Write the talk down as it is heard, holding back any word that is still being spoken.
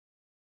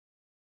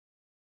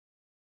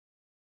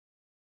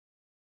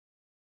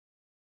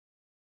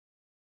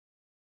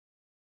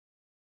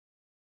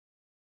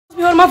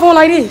You hold my phone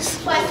like this.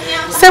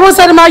 Say what's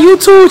up to my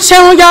YouTube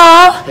channel,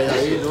 y'all.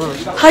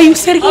 How you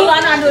say it again? Oh,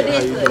 I know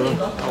this.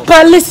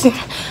 But listen,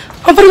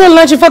 I'm finna go to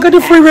lunch and fuck up the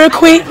free real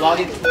quick. I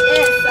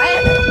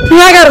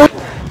gotta.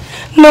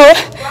 No,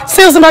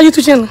 say what's up to my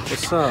YouTube channel.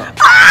 What's up?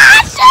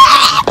 Ah,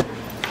 shit!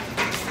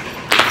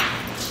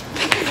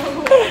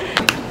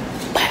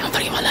 I'm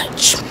finna get my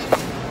lunch.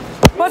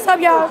 What's up,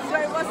 y'all?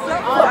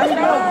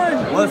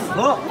 What's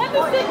up?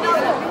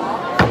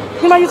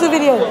 Get my YouTube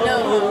video.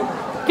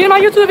 Get my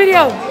YouTube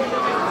video.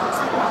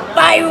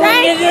 Bye,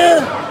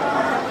 nigga.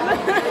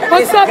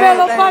 What's up,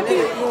 hello,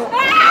 puppy?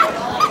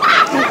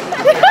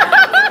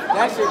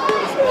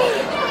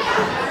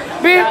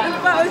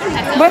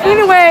 But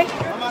anyway,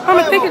 I'm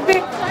gonna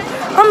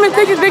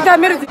take his big guy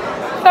Middleton.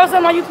 That's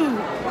on my YouTube.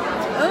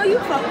 Oh, you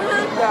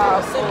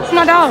fucking It's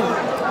my dog.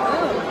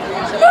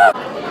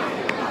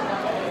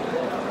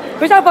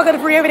 Bitch, I fuck up the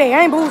free every day.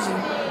 I ain't bougie.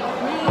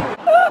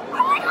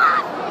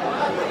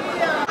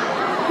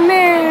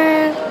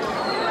 Man.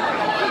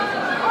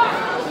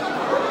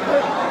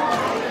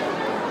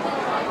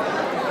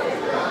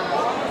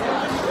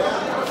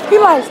 He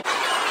likes.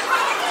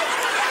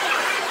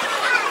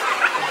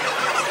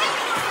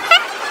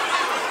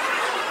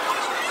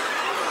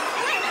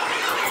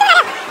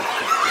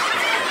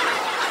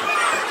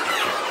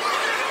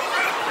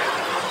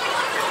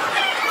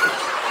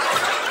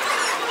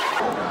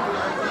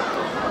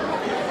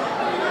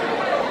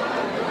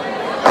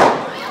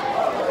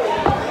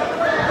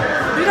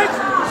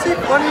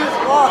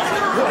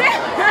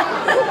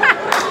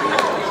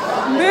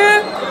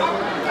 Man.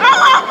 Oh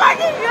my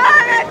fucking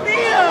god, that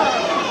deal.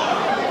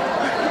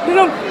 You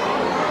know.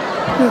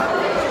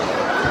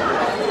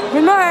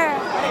 Good night.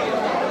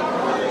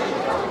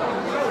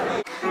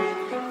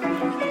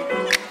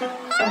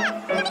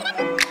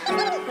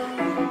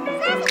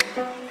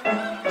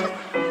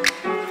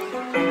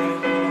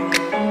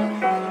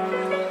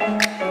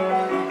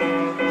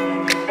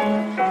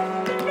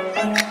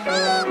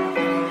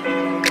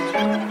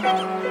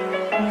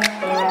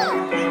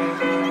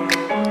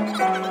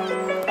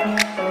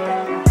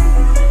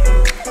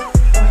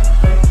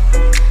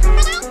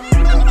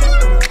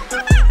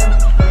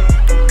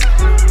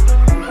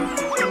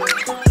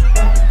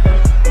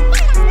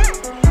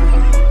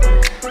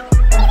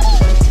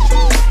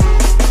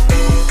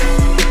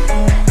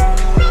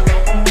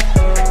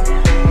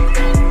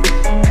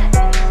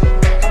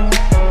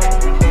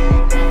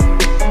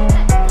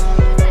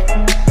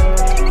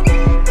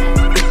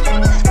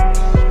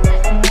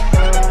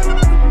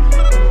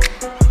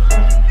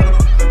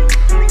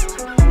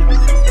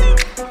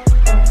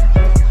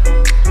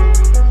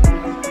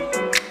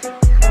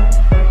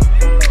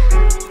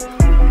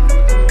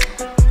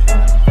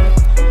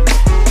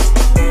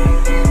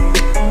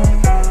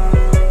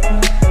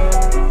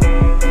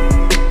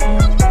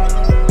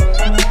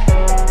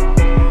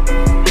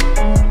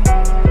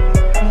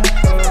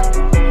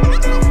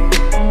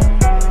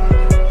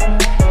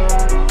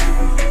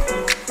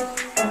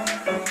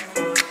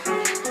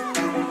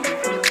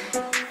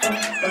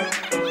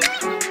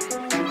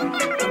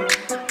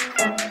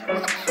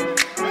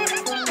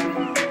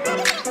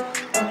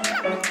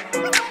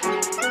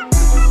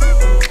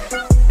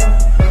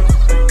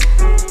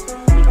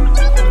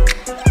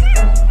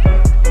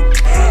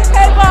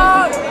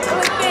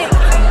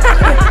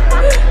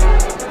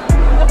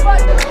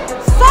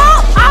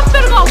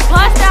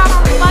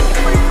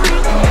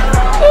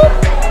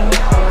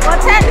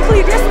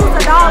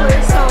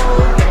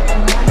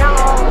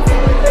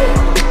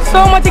 So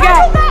much you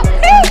got.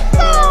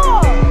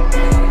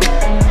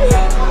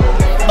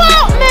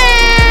 Fuck,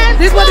 man.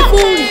 This what the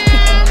food.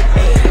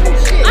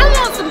 I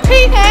want some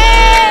pizza.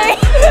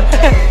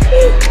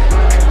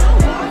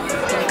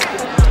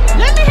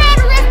 Let me have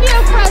the rest of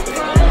your present.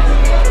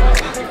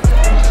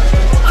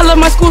 I love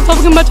my school so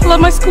fucking much. I love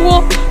my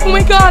school. Oh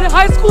my god,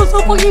 high school is so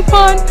fucking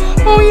fun.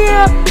 Oh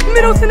yeah,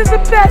 Middleton is the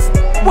best.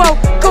 Well,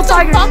 go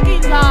Tigers. That's the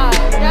fucking lie.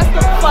 That's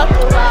the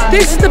fucking lie.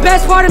 This is the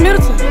best part of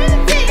Middleton.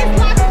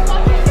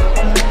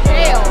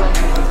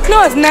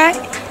 No, it's not.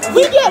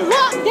 We get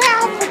locked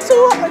down for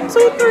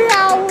 2-3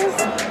 hours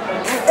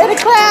in the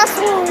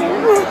classroom.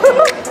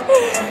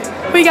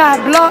 We got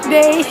block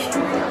day.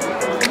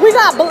 We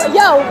got block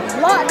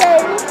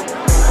day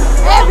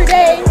every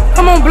day.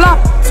 I'm on block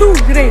 2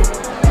 today.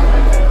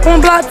 I'm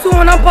on block 2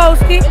 and I'm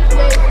posted.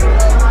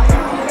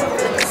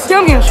 See,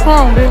 I'm getting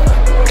strong, bitch.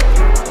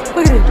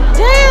 Look at this.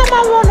 Damn,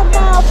 I want a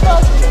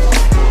motherfucker.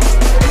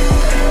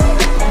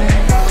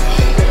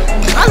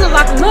 I look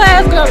like a little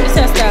ass girl with this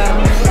hairstyle.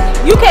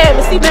 You can't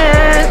even see,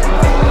 man.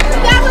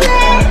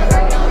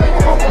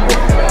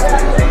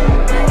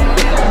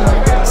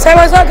 Say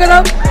what's up,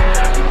 kiddo?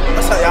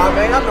 What's up, y'all,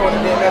 man? I know what to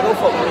do, man. Go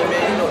fuck with me,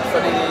 man. You know what the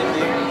fuck it is,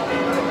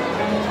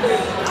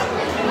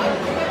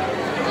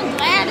 I'm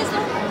glad it's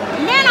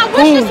man, I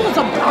wish this was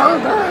a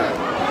burger.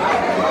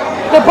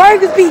 The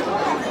burgers be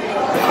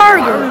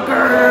burger.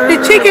 The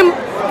chicken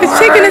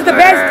is the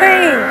best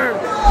thing.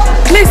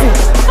 Listen,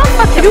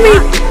 if you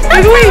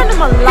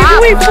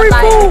eat free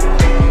food,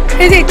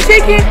 is it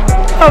chicken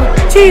or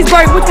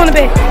cheeseburger? Which one the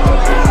best?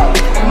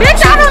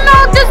 Bitch, I don't know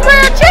if this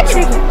real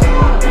chicken.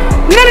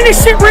 None of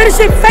this shit real, this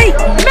shit fake.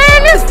 Man,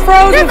 this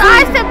frozen. This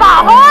ice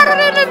about harder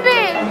than a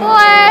bitch,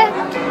 boy.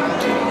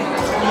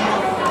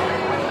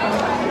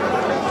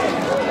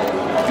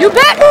 You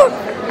bet.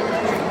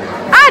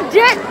 I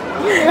just.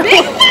 They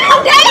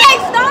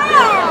ain't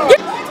stop.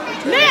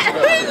 Man,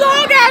 he's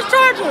long ass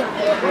charger.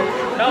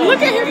 No,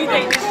 look at him. You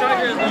think this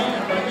charger is long?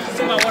 You should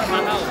see my one in my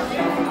house.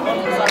 One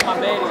on the side of my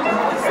bed is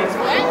 6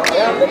 feet.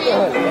 Yeah, look at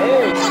her.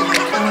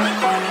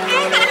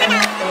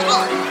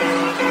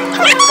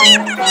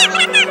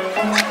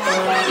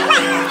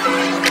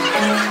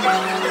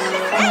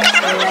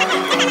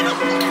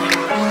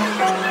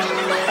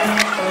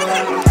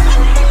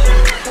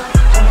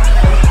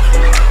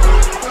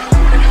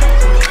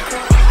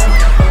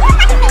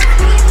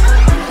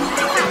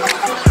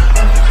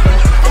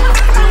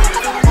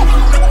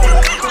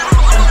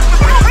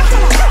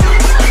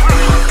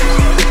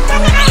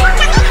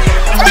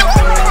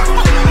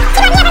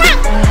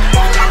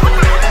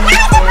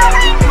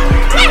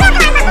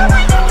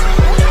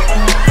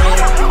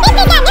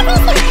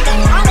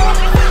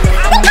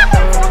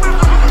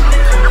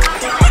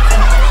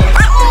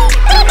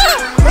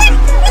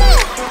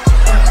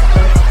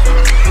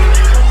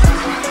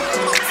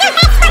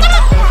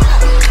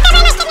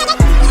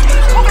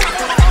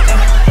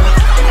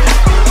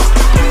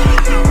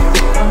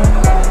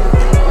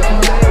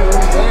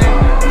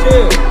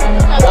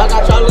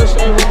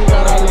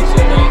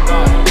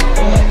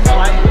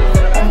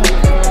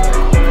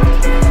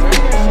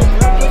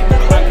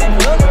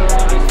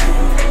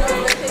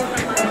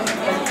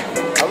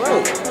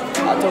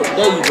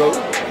 There you go.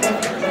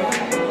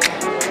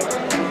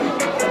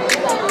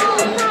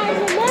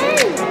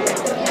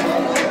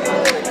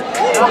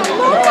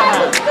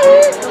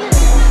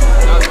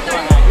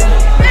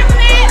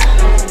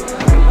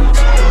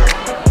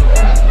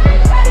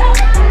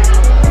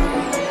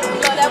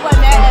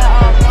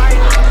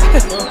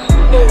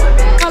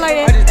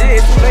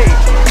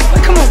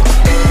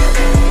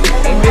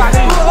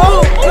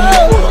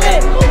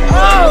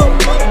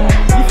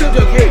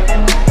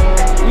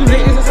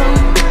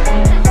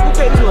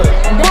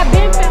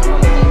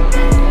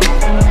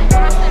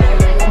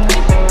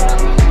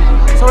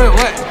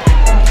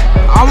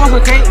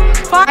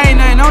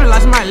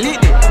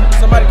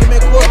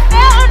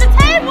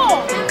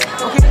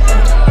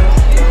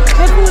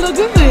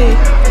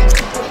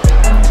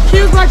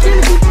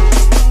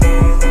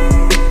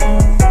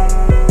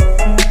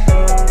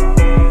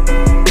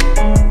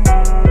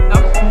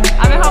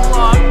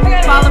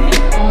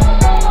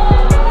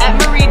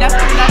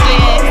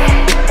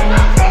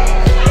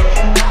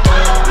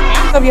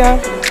 Y'all,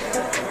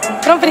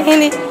 but I'm finna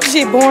end it. This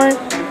shit boring.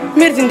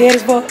 Middleton dead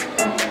as fuck.